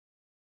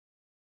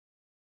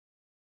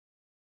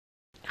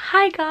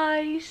Hi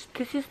guys,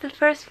 this is the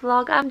first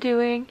vlog I'm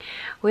doing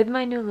with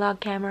my new vlog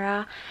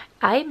camera.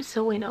 I am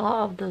so in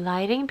awe of the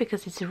lighting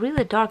because it's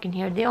really dark in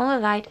here. The only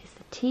light is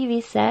the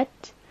TV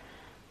set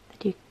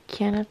that you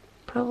cannot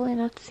probably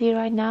not see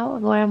right now,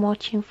 where I'm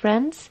watching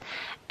Friends,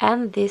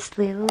 and this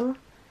little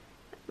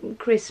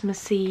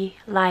Christmassy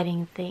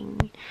lighting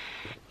thing.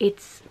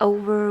 It's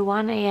over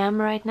 1 AM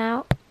right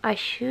now. I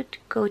should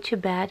go to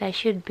bed. I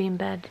should be in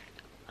bed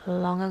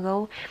long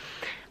ago,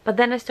 but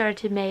then I started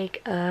to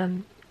make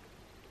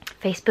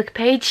Facebook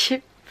page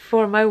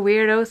for my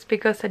weirdos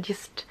because I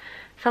just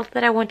felt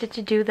that I wanted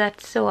to do that,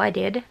 so I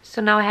did.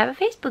 So now I have a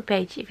Facebook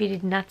page. If you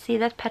did not see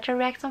that, Petra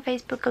Reacts on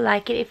Facebook,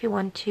 like it if you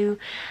want to.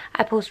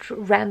 I post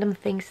random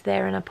things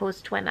there, and I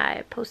post when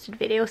I posted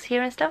videos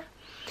here and stuff.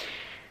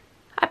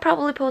 I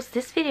probably post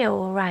this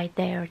video right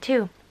there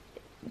too.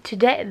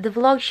 Today the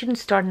vlog shouldn't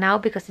start now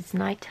because it's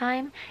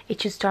nighttime. It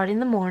should start in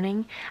the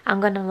morning.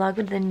 I'm gonna vlog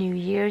with the New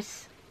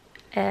Year's,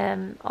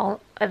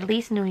 at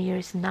least New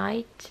Year's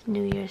night,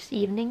 New Year's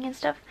evening and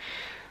stuff.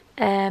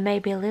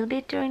 Maybe a little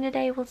bit during the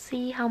day, we'll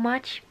see how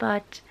much,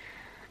 but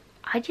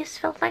I just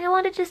felt like I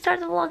wanted to start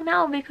the vlog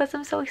now because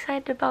I'm so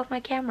excited about my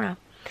camera.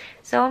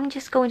 So I'm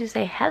just going to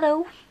say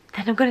hello,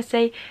 then I'm going to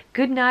say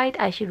good night.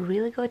 I should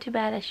really go to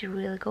bed, I should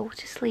really go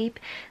to sleep,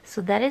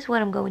 so that is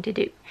what I'm going to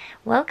do.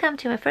 Welcome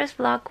to my first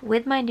vlog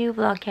with my new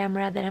vlog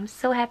camera that I'm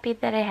so happy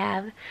that I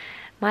have.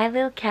 My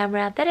little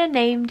camera that I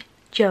named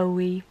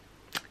Joey.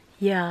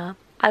 Yeah,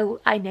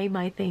 I name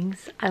my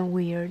things. I'm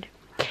weird.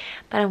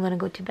 But I'm gonna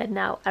go to bed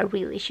now. I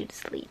really should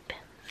sleep.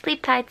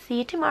 Sleep tight. See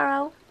you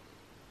tomorrow.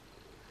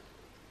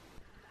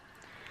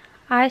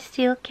 I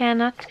still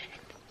cannot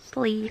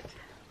sleep.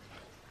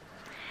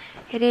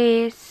 It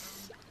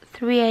is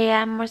 3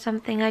 AM or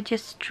something. I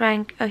just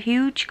drank a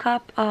huge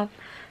cup of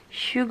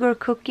sugar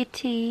cookie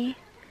tea,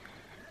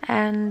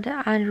 and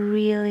I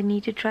really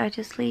need to try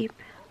to sleep.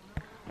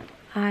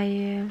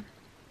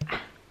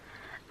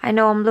 I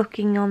know I'm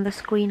looking on the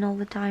screen all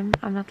the time.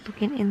 I'm not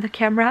looking in the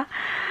camera.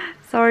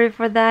 Sorry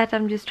for that.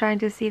 I'm just trying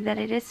to see that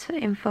it is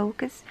in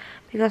focus,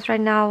 because right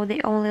now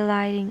the only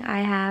lighting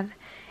I have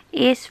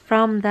is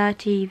from the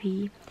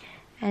TV.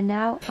 And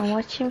now I'm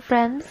watching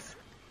Friends.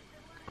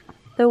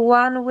 The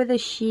one with the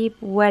sheep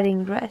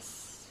wedding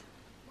dress.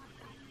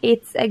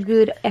 It's a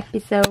good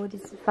episode.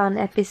 It's a fun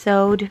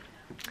episode.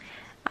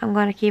 I'm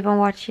gonna keep on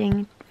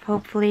watching.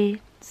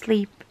 Hopefully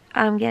sleep.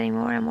 I'm getting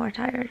more and more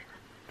tired.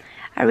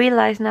 I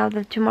realize now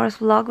that tomorrow's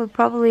vlog will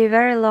probably be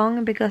very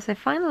long because I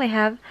finally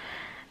have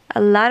a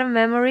lot of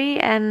memory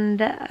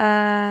and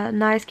a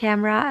nice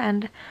camera,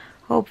 and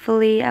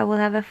hopefully I will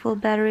have a full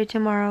battery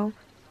tomorrow.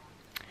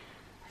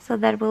 So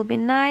that will be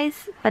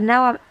nice. But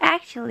now I'm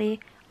actually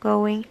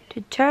going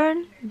to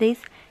turn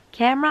this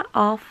camera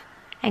off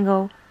and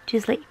go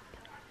to sleep.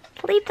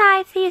 Sleep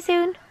tight. See you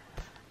soon.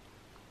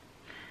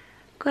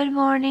 Good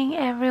morning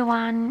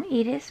everyone.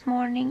 It is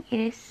morning. It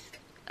is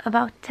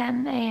about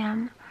 10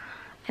 AM.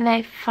 And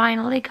I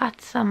finally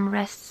got some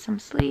rest, some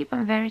sleep.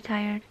 I'm very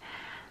tired,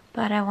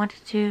 but I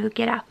wanted to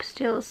get up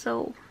still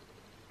so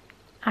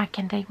I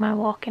can take my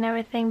walk and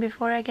everything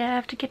before I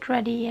have to get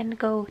ready and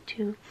go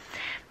to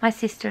my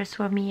sister's,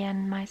 where me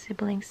and my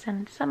siblings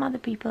and some other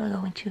people are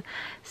going to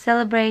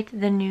celebrate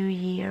the new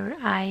year.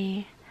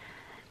 I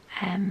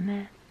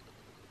am,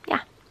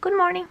 yeah, good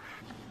morning.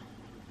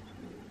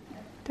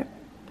 They're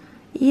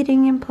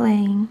eating and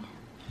playing.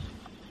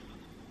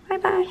 Bye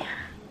bye.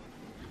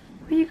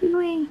 Where are you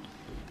going?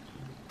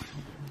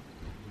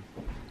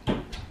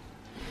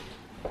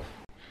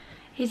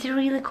 It's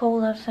really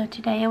cold outside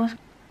today. I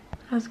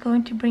was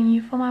going to bring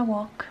you for my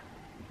walk,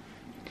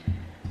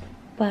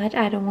 but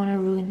I don't want to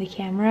ruin the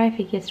camera if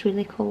it gets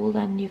really cold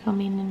and you come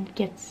in and it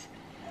gets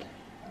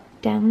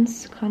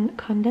dense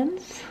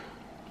condense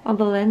on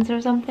the lens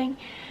or something.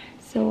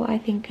 So I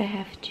think I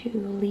have to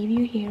leave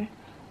you here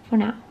for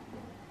now.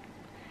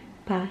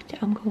 But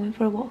I'm going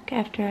for a walk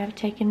after I've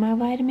taken my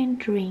vitamin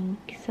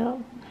drink,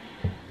 so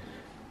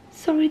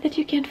sorry that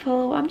you can't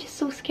follow. I'm just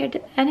so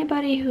scared.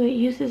 Anybody who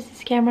uses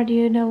this camera, do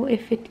you know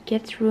if it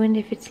gets ruined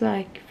if it's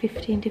like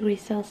 15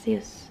 degrees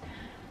Celsius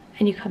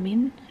and you come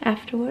in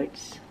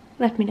afterwards?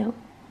 Let me know.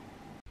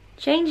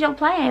 Change of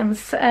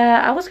plans.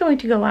 I was going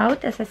to go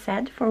out, as I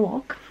said, for a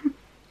walk.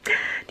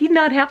 Did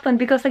not happen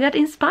because I got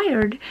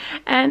inspired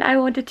and I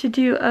wanted to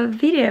do a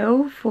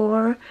video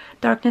for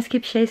Darkness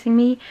Keeps Chasing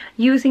Me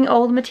using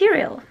old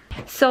material.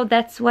 So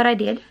that's what I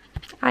did.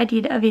 I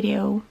did a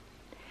video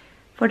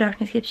for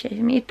Darkness Keeps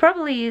Chasing Me. It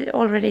probably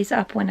already is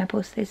up when I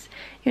post this.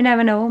 You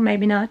never know,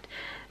 maybe not.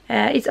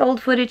 It's old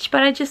footage,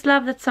 but I just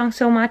love that song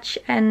so much,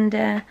 and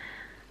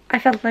I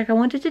felt like I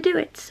wanted to do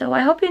it. So I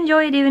hope you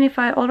enjoy it, even if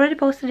I already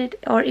posted it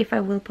or if I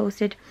will post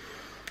it.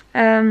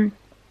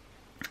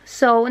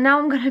 So now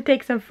I'm gonna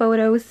take some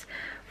photos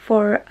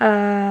for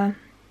a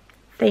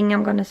thing.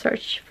 I'm gonna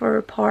search for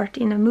a part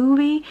in a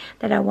movie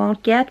that I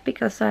won't get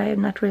because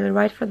I'm not really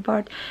right for the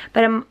part,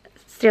 but I'm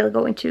still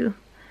going to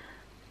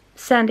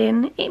send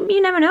in. You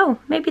never know,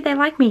 maybe they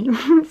like me.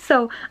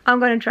 So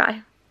I'm gonna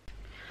try.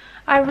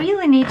 I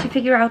really need to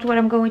figure out what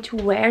I'm going to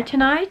wear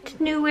tonight,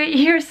 New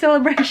Year's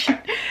celebration.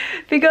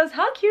 Because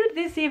how cute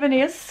this even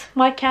is.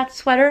 My cat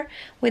sweater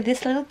with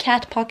this little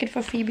cat pocket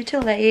for Phoebe to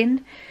lay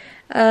in.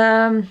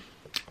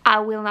 I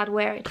will not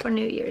wear it for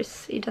New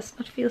Year's. It does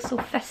not feel so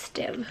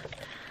festive.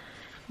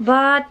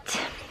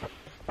 But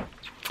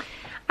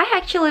I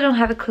actually don't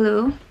have a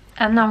clue.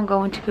 And now I'm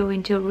going to go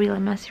into a really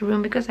messy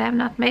room because I have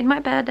not made my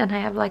bed. And I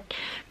have like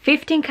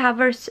 15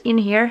 covers in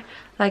here.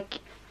 Like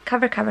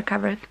cover,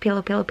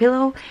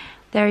 pillow.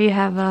 There you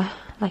have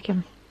like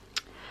a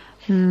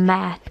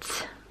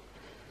matte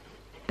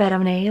bed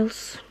of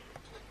nails.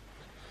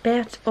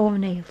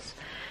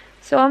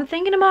 So I'm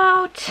thinking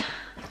about...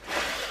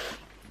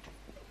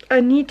 I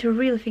need to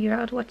really figure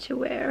out what to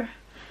wear.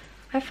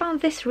 I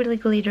found this really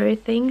glittery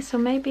thing, so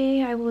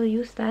maybe I will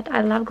use that. I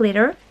love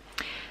glitter.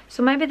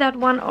 So maybe that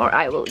one, or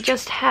I will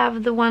just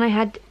have the one I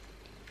had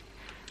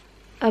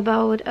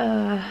about,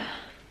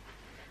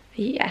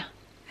 yeah,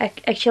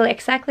 actually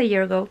exactly a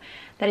year ago.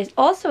 That is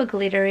also a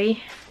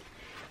glittery,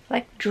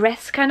 like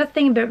dress kind of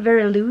thing, but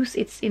very loose.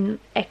 It's in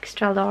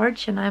extra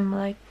large, and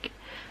I'm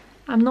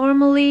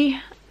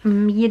normally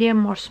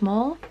medium or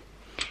small.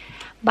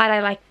 But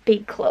I like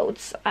big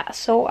clothes,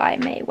 so I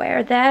may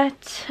wear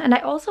that. And I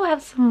also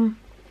have some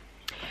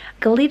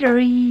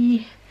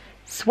glittery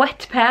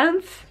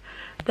sweatpants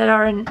that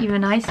are an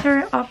even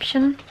nicer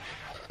option.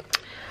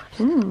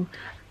 Ooh.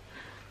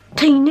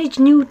 Teenage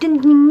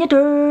Mutant Ninja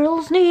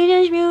Turtles,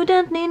 Teenage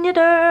Mutant Ninja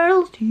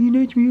Turtles,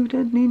 Teenage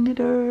Mutant Ninja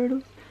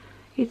Turtles.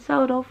 It's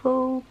out of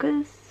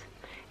focus,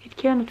 it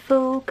cannot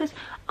focus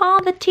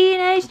on the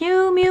Teenage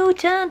New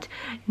Mutant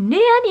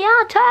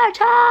Ninja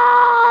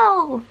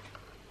Turtle.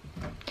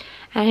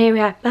 And here we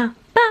are. I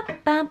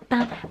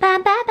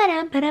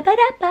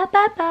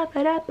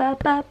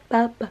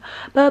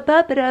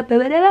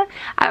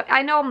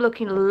know I'm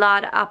looking a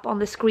lot up on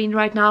the screen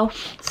right now.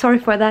 Sorry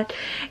for that.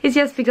 It's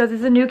just because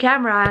it's a new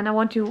camera and I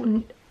want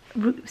to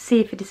see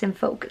if it is in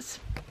focus.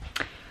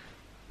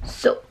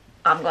 So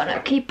I'm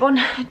gonna keep on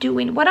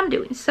doing what I'm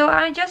doing. So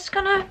I'm just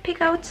gonna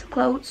pick out some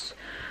clothes.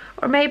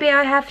 Or maybe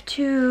I have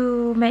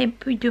to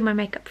do my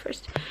makeup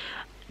first.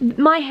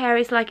 My hair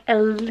is like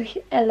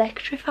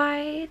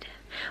electrified.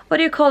 What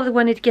do you call it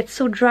when it gets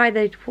so dry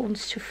that it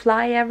wants to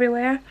fly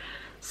everywhere?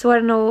 So I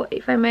don't know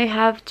if I may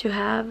have to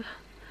have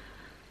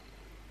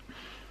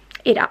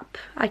it up.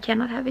 I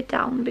cannot have it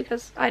down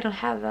because I don't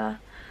have a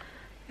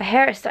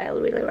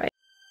hairstyle really right.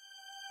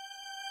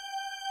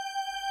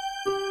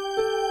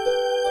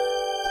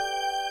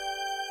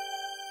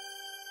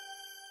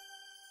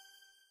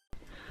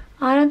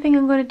 I don't think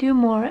I'm gonna do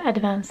more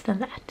advanced than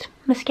that.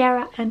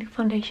 Mascara and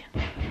foundation.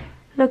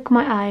 Look,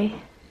 my eye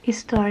is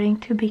starting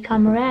to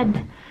become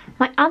red.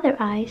 My other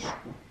eyes,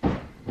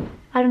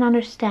 I don't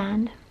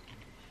understand.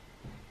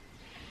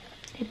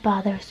 It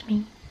bothers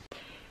me.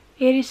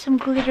 It is some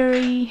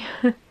glittery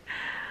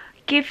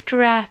gift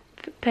wrap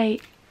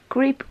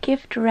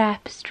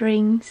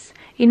strings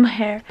in my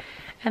hair,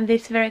 and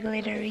this very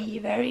glittery,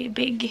 very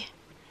big,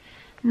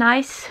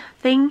 nice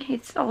thing.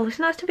 It's always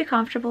nice to be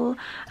comfortable.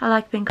 I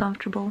like being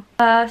comfortable.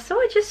 So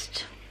I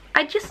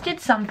just did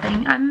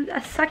something. I'm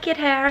a suck at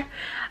hair.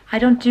 I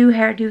don't do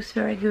hairdos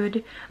very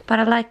good, but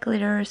I like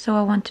glitter, so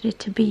I wanted it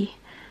to be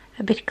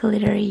a bit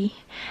glittery.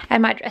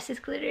 And my dress is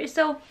glittery,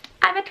 so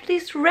I'm at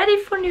least ready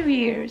for New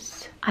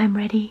Year's. I'm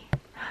ready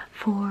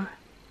for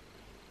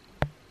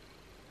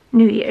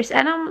New Year's,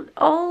 and I'm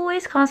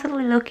always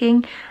constantly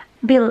looking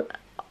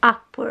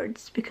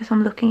upwards because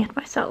I'm looking at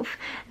myself.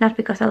 Not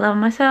because I love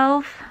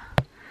myself,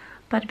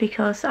 but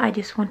because I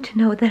just want to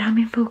know that I'm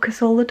in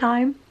focus all the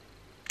time.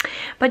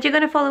 But you're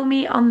gonna follow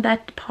me on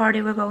that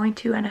party we're going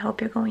to, and I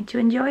hope you're going to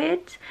enjoy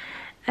it.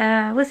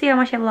 We'll see how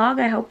much I vlog.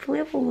 I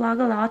hopefully will vlog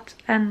a lot,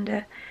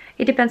 and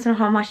it depends on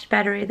how much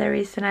battery there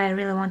is, and I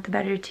really want the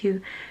battery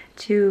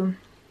to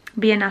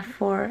be enough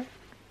for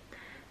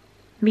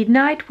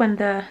midnight when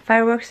the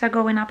fireworks are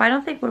going up. I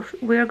don't think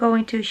we're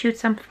going to shoot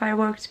some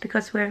fireworks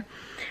because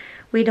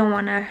we don't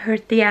want to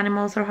hurt the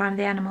animals or harm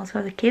the animals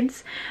or the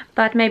kids,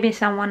 but maybe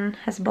someone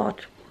has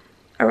bought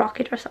a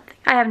rocket or something.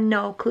 I have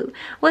no clue.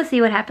 We'll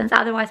see what happens.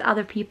 Otherwise,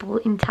 other people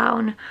in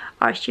town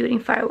are shooting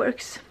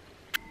fireworks.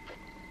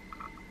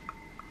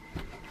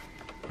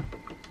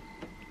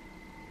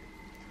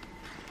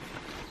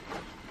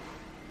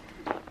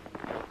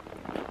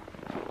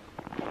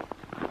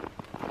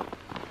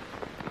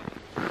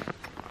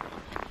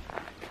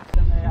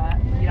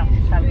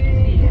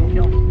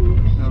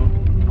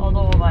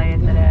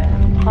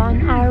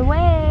 On our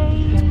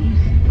way.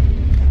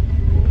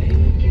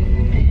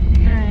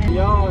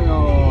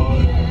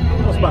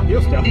 Och så bara,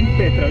 just det,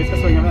 Petra, vi ska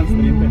svänga vänster,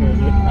 inte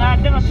höger. Nej,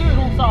 det var tur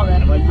hon sa det.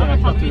 Det var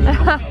jäkla tur.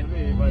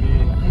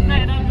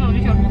 Nej, den har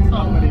vi kört mot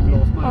stan. Det var i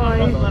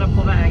blåsmark. Oj. Bara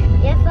på väg.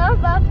 Jag sa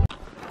bara.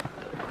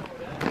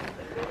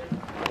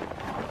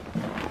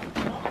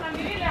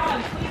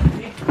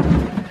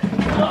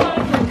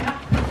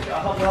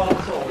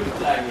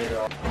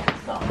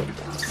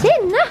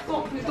 Sinne!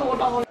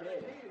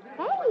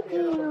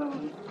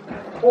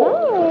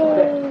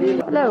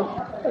 Hello.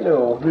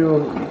 Hello.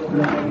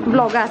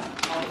 Vloggar.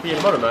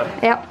 Filmar du med?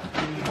 Ja.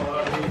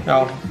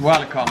 Ja,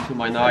 welcome to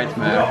my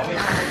nightmare.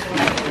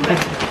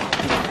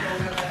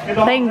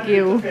 Thank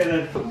you.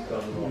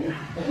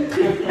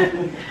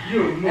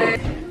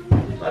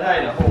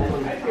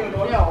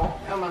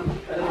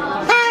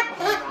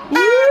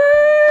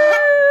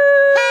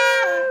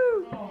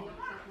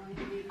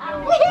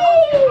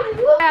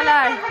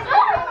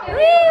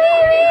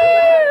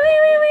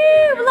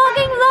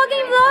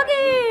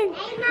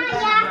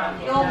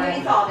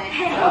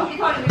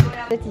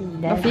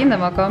 Vad fin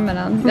den var,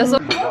 kameran. Jag så...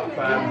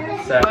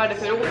 Vad är det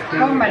för ord?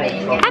 Kommer det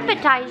ingen?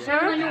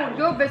 Appetizer. En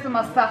jordgubbe som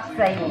har satt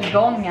sig i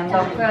gången.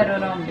 De för och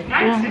de.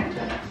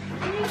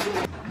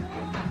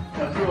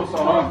 Jag tror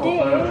Sara har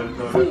fått över.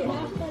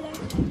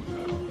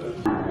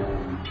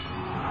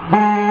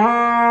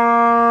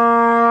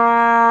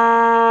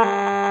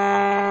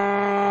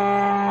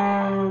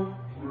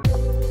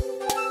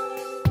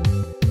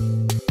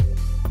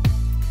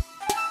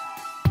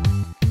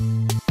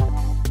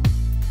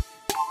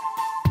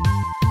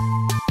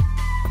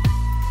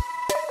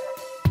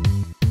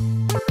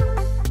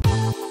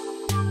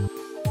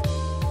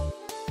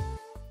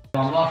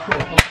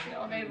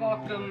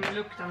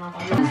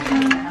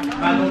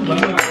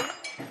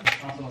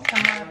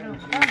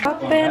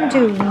 Up and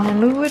down and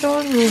move it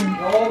on room.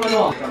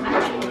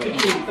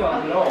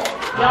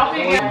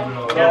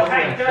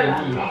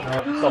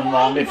 Som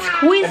vanligt.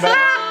 Quiz!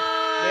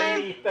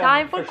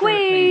 Time for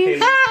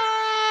quiz!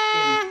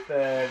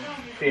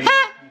 Till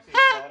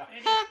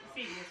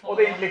och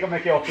det är inte lika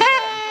mycket 80.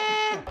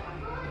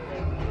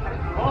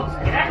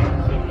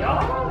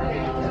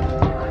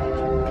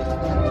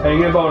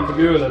 Ingen barn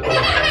förbjudet.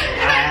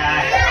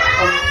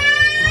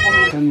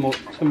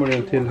 Sen var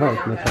det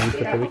tillhört med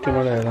tanke på vilken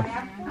var det då?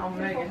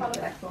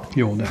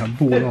 Jo, det här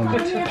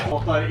bolaget.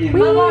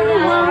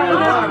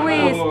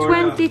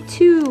 Quiz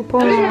 22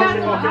 points.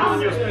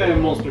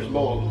 Monsters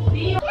ball.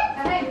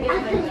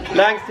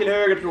 Längst till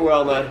höger tror jag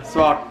han är.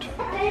 Svart.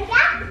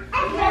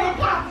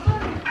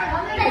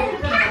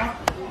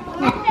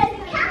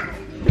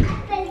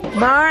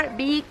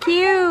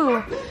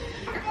 Barbecue.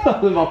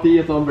 Det var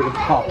 10 som blev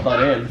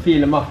hattar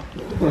filma.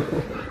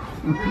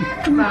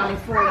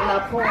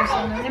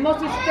 Ni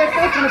måste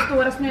stöka upp med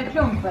stora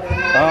snöklumpar.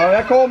 Ja,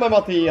 jag kommer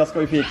Mattias, ska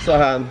vi fixa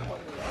här.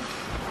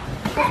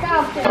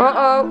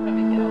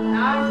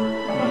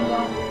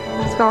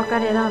 Skakar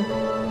redan.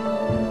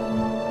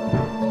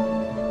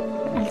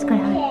 Jag älskar det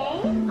här.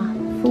 Ja,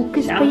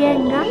 fokus på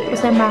gänga och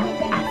sen bara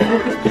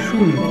fokus på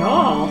sidan.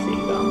 Bra,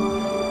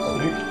 Silvan.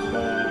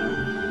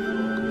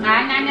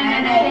 Nej.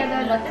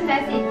 Låt den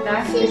där sitta.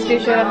 Vi ska ju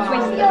köra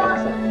twister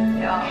också.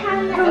 Ja.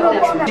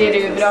 Det är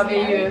ju bra,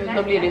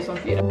 då blir det ju som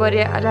 4.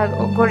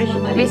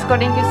 Visst går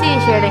din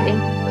kusin köra dig?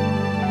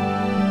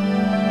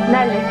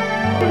 Nelly.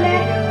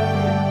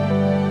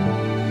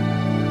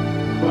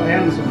 Och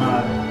en som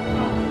är...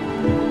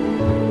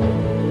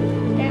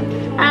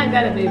 I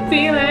gotta be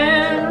feeling.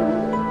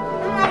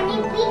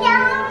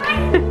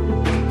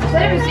 Så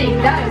är det musik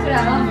där, så är det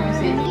annan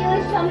musik.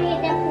 Som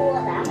heter på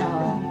den.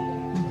 Ja.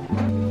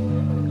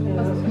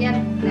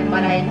 Det är bara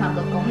en hand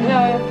och kommer.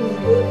 Ja,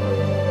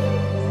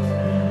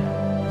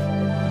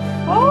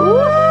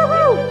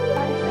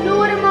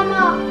 Förlora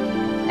mamma.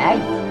 Nej.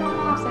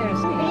 Säger du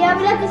så? Jag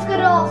vill att det ska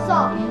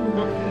rasa.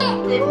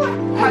 Det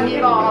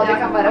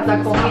kan vara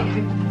för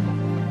kommit.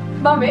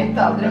 Man vet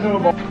aldrig.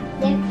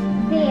 Det är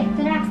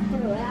Petra,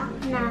 tror jag.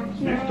 Nej.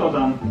 Snyggt av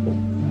den.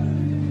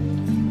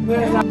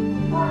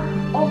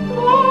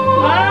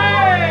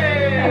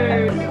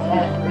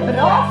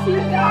 Bra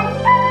Silvan!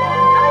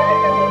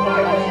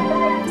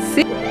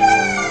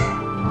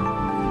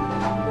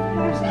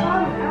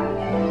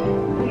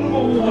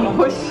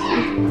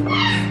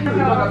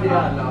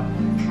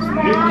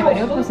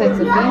 Jag har sett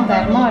så fint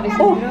där. Maris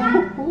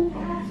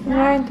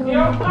Nej, inte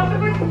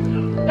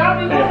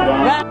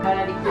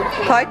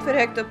Ta inte för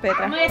högt upp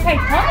Petra. Men jag kan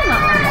inte ta någon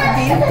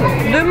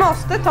annanstans. Du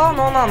måste ta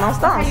någon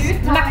annanstans.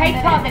 Men jag kan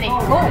inte ta den en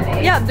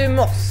gång. Ja, du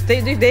måste.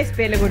 Det är det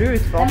spelet går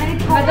ut på. Men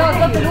då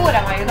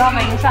förlorar man ju, då har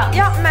man ingen chans.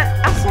 Ja, men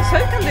alltså så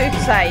kan du inte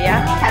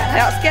säga.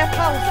 Ja, ska jag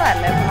pausa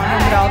eller? För man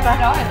kan prata.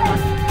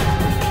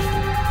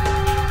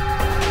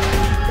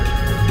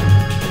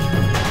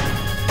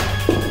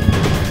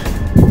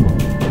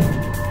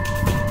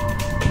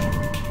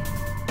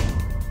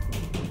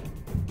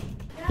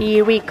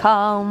 Here we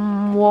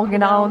come, walking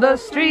down the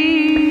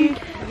street.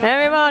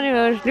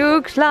 Everybody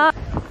looks like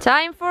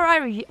time for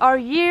our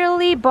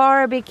yearly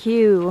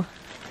barbecue.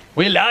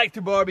 We like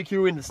to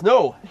barbecue in the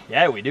snow.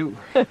 Yeah, we do.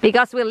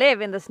 Because we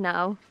live in the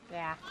snow.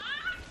 Yeah.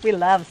 We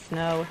love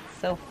snow.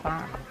 So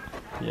fun.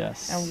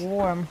 Yes. And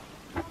warm.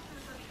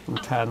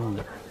 And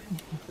tender.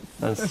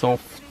 And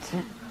soft.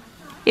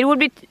 It would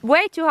be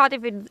way too hot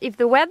if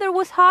the weather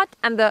was hot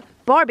and the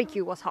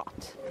barbecue was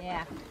hot.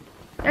 Yeah.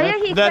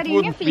 That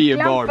wouldn't be a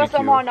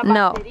barbecue.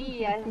 No.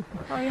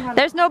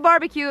 There's no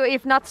barbecue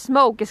if not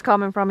smoke is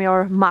coming from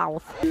your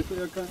mouth.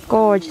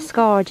 Gorgeous,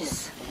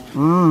 gorgeous.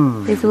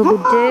 This will be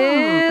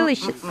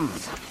delicious.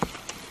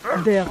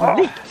 Hot.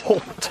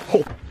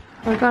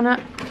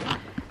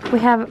 We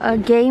have a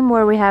game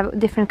where we have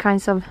different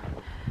kinds of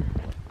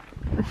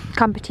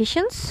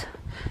competitions.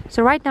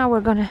 So right now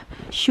we're gonna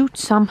shoot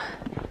some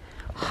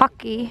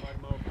hockey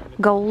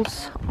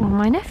goals on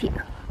my nephew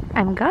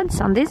and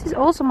godson. This is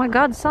also my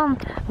godson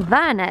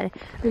Werner,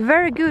 a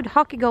very good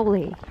hockey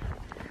goalie.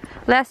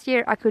 Last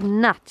year I could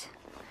not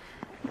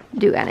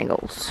do any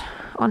goals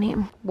on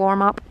him.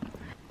 Warm up.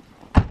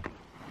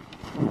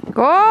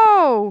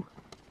 Go!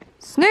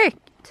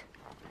 Snyggt!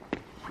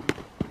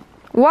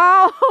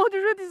 Wow, du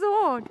sköt så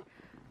hårt!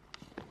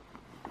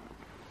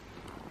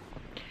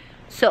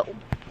 So,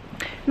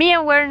 me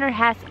and Werner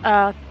has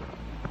a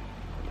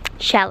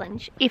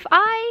challenge. If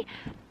I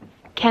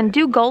can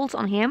do goals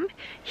on him,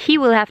 he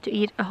will have to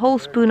eat a whole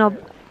spoon of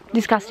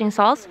disgusting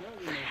sauce.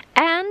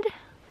 And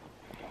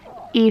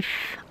if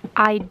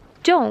I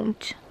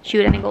don't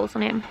shoot any goals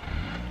on him,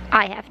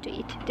 I have to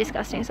eat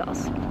disgusting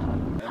sauce.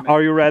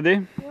 Are you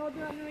ready?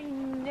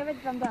 Jag vet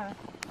inte vem det är.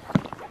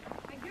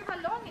 Men gud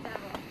vad lång den var.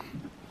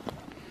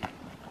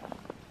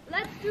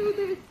 Let's do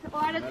this.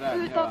 Och är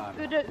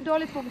det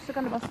dåligt fokus så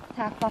kan du bara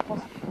täppa på oss.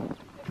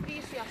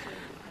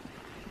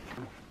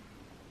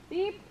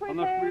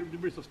 Annars blir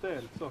det så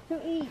stelt. Så.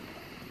 Men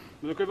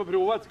du kan ju få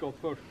prova ett skott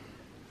först.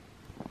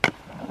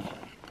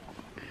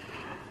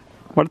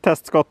 Var det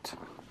testskott?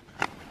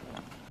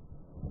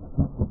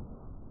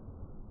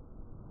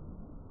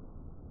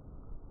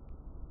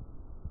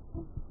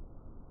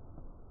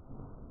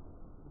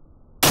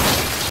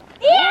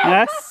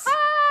 Yes!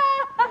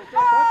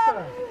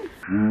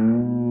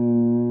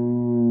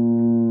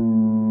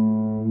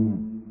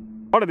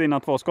 Var det dina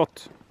 2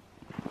 skott?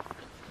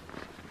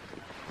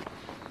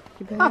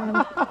 Det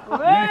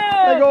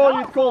går ju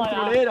att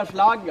kontrollera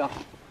slagga.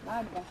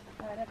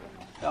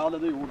 Ja, det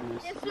du gjorde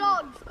nyss. Ett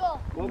slagskott.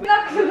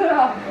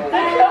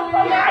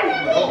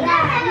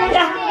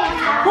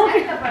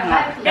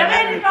 Jag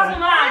vet inte vad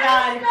som är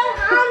där.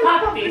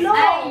 Faktiskt.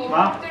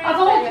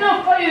 Alltså hon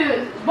knuffar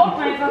ju bort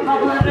mig från att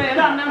hon är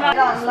röda.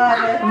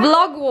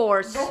 Vlog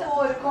wars.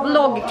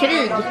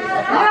 Vloggkrig.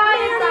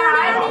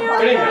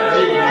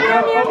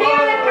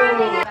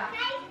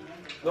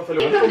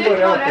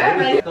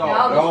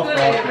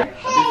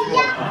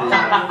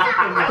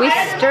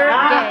 Twister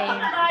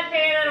game.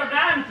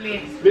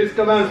 Vi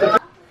ska vänta.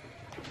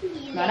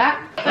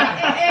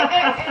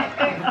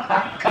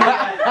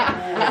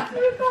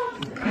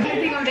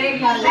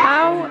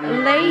 How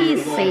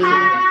lazy.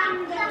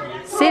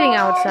 Sitting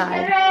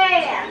outside.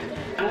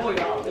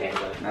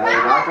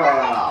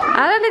 I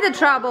had a little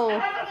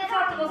trouble.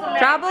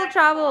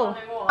 Trouble.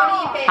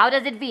 How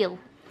does it feel?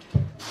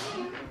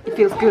 It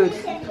feels good.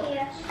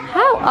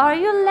 How are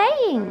you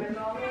laying?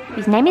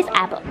 His name is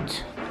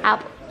Abbott.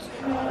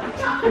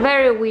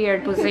 Very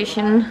weird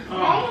position.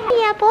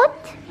 Hey,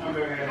 Abbott.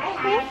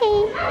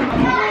 Hey.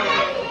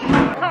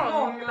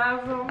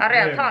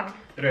 Rödtång.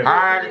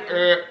 Här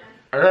är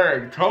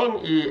rödtång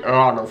i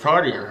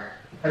öronsorgen.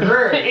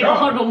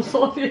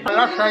 Öronsorgen.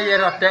 Alla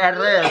säger att det är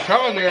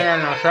rödtång i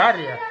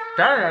öronsorgen.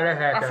 Där är det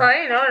här. Alltså, det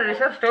är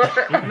så stort.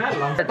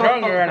 Rödtång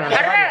i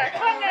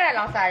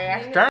Sverige.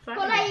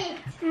 Kolla hit.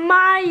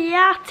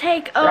 Maja,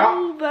 take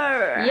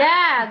over!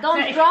 Yeah,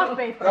 don't drop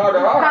it.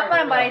 Tappa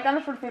den bara,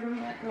 annars får du filma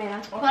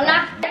med.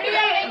 Kolla.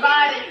 Hej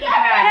varg!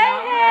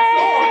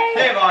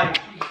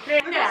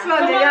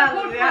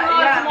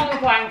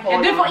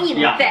 Du får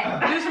inte.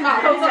 Du som har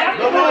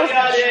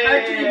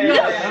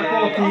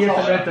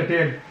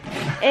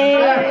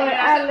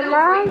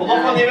Alma. Och då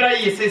får ni vara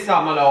is i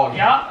samma lag.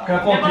 Ja. Kan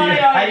jag få 10?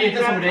 Nej,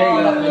 inte som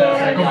regel.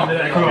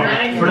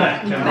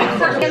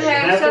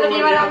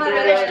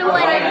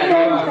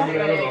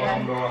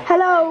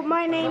 Hello,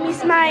 my name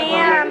is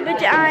Maja,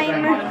 but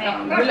I'm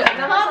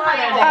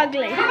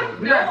ugly.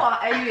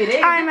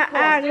 I'm an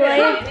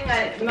ugly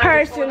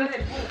person,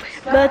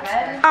 but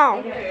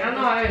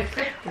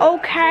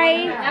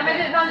okay.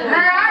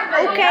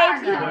 Okay,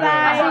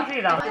 goodbye.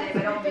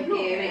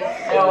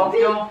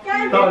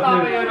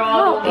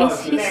 Oh,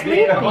 is he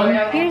sleeping?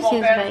 Here's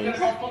his face.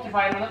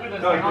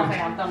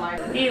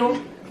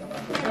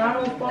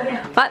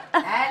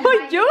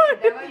 Vad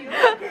gör du?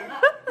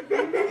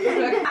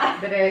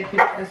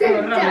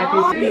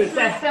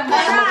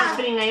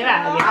 springa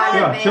iväg.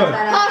 Ja, kör.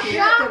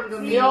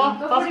 Ja,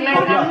 fast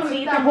lägga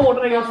lite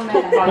hårdare just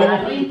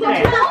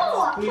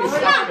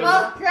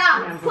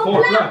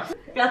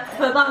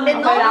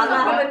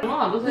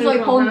Du sa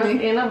ju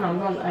ponny.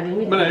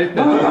 Men nej,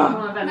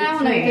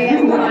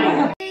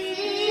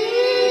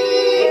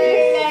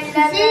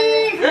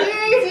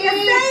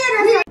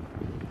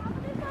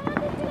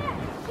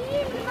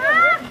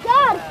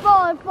 Där får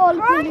folk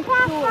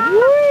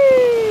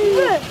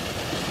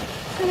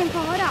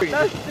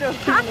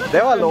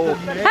Det var lågt.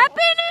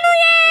 Happy New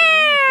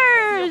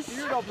Years!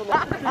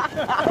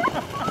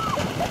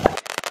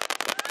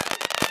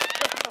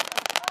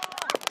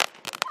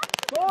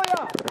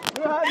 Såja!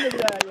 Nu händer det.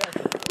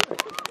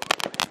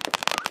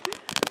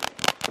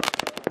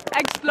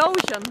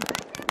 Explosion!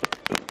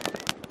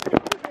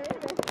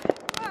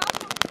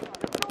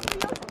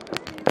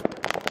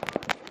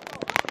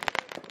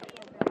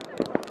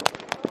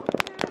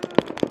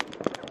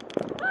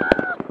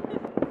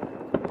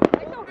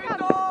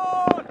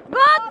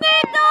 Gott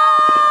nytt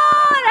år!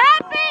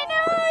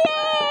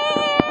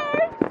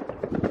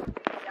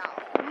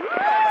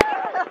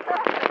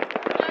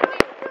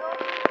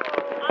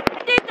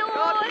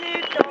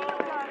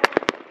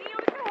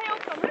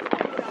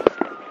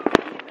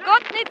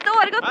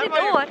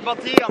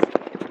 Mattias,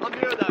 han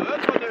bjöd över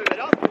på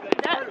Newyears.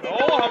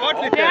 Ja, han var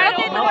lite...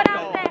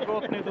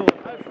 Gott nytt år.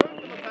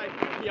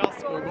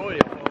 Fiasko i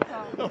början.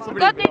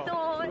 Gott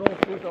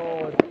nytt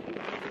år!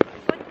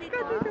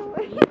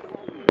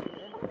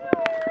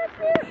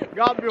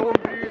 Gabi, hon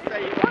bryr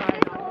sig.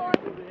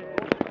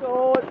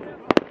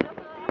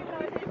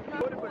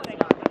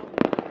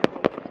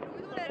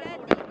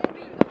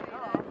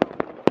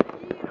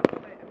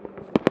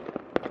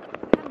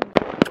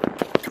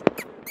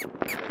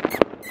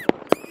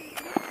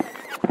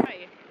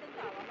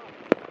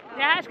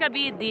 Det här ska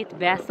bli ditt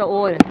bästa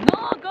år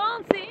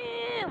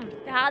någonsin!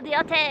 Det hade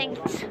jag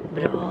tänkt.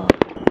 Bra.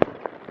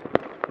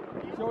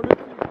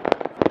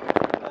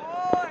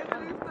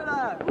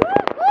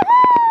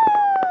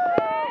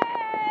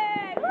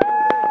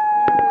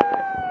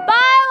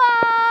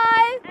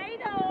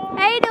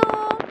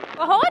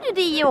 Vad har du,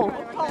 Dio?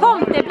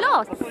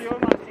 Tomteblås?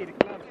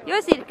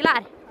 Gör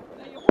cirklar.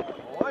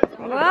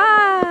 Wow!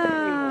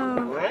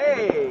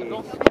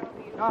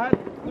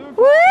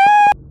 Woo!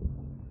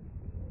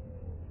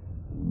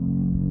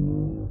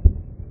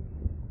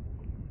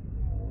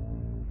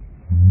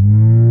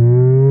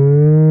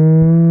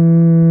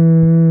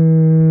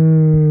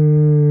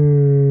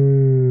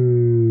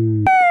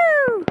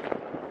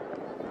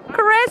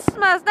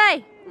 Christmas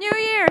Day! New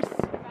Year's!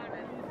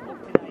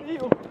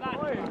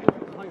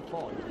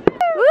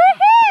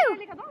 Woohoo!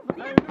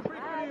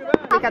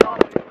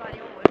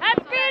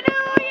 Happy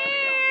New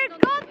Year!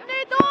 Gott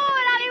nytt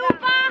år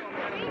allihopa!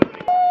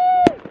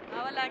 Det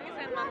var länge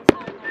sedan man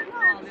såg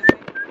någon.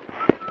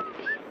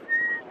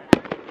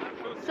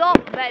 So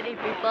many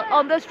people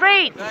on the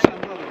streets!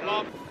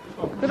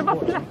 Ska du bara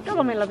släcka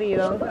dem hela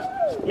tiden?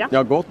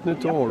 Ja, gott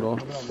nytt år då.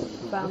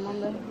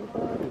 Spännande.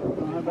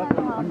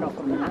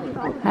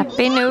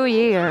 Happy New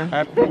Year!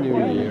 Happy New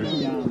Year.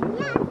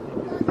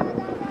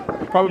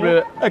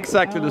 Probably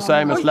exactly the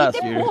same as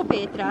last year.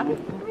 Petra.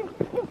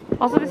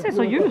 Alltså det ser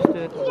så ljust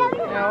ut.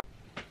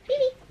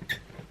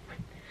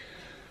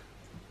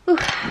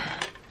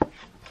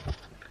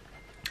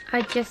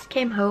 I just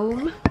came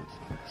home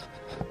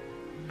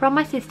from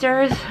my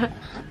sister's.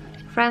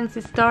 Friends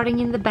is starting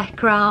in the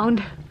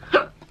background.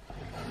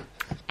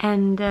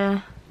 And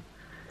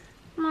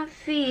my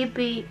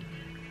Phoebe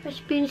has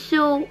been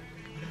so...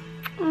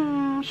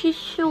 she's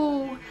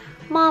so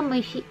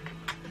mommy sick.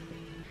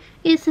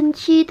 Isn't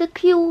she the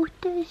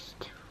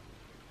cutest?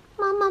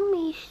 Mama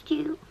missed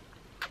you.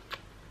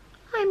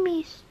 I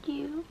missed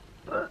you.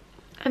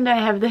 And I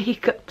have the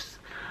hiccups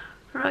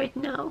right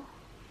now.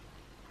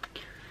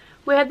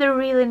 We had a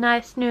really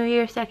nice New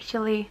Year's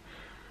actually.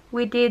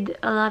 We did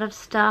a lot of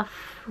stuff.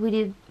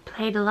 We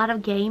played a lot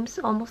of games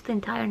almost the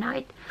entire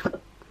night,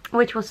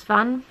 which was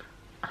fun.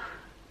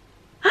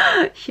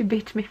 She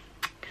bit me.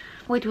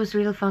 Which was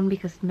really fun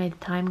because it made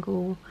the time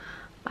go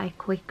by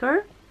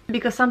quicker.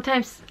 Because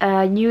sometimes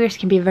New Year's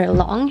can be very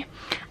long.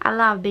 I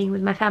love being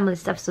with my family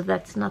stuff, so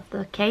that's not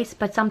the case.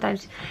 But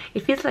sometimes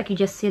it feels like you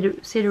just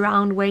sit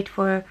around, wait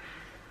for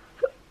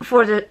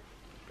the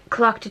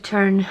clock to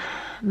turn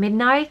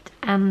midnight,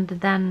 and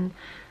then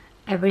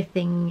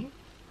everything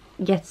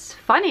gets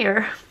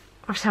funnier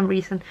for some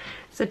reason.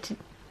 So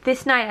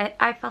this night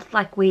I felt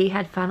like we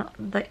had fun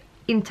the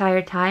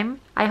entire time.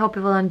 I hope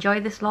you will enjoy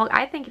this vlog.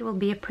 I think it will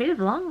be a pretty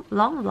long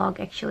vlog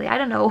actually. I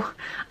don't know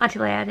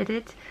until I edit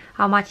it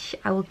how much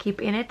I will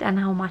keep in it and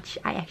how much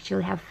I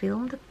actually have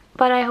filmed.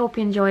 But I hope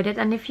you enjoyed it,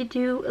 and if you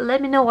do,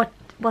 let me know what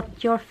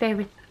your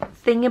favorite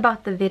thing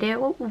about the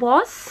video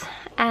was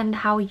and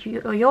how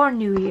your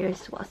New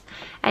Year's was.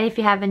 And if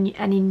you have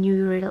any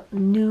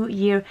New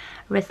Year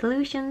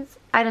resolutions.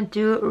 I don't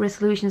do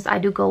resolutions, I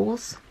do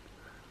goals.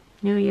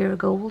 New Year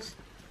goals,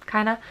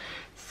 kinda.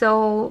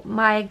 So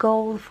my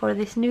goal for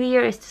this new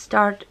year is to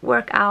start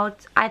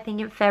workout. I think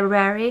in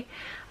February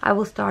I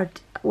will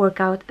start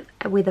workout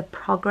with a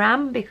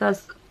program,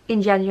 because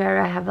in January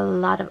I have a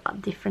lot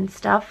of different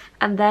stuff.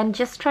 And then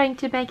just trying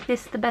to make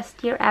this the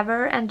best year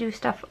ever and do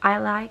stuff I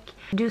like,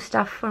 do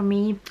stuff for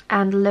me,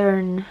 and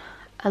learn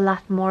a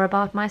lot more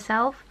about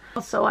myself.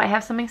 Also, I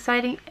have some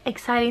exciting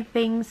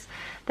things.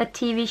 The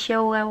TV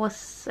show I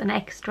was an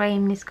extra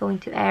in is going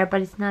to air,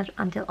 but it's not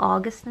until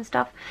August and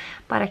stuff.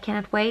 But I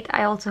cannot wait.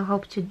 I also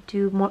hope to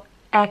do more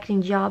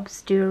acting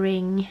jobs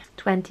during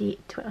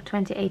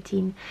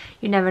 2018.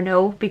 You never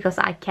know, because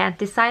I can't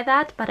decide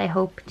that, but I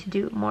hope to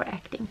do more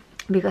acting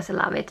because I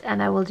love it,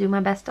 and I will do my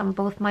best on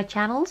both my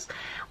channels.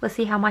 We'll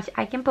see how much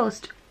I can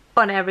post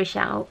on every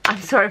channel.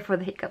 I'm sorry for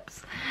the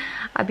hiccups.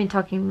 I've been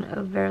talking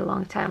a very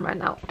long time right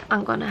now.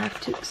 I'm gonna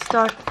have to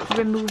start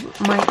remove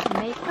my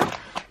makeup.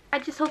 I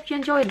just hope you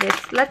enjoyed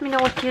this. Let me know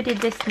what you did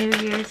this New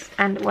Year's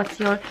and what's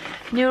your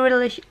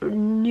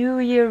New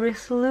Year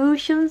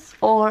resolutions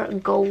or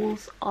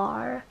goals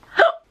are.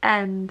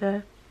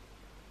 And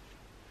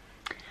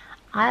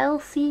I'll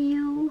see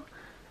you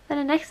in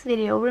the next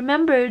video.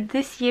 Remember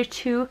this year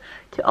too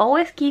to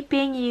always keep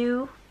being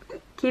you,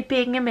 keep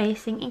being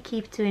amazing, and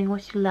keep doing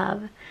what you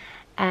love.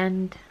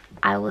 And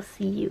I will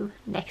see you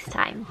next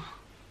time.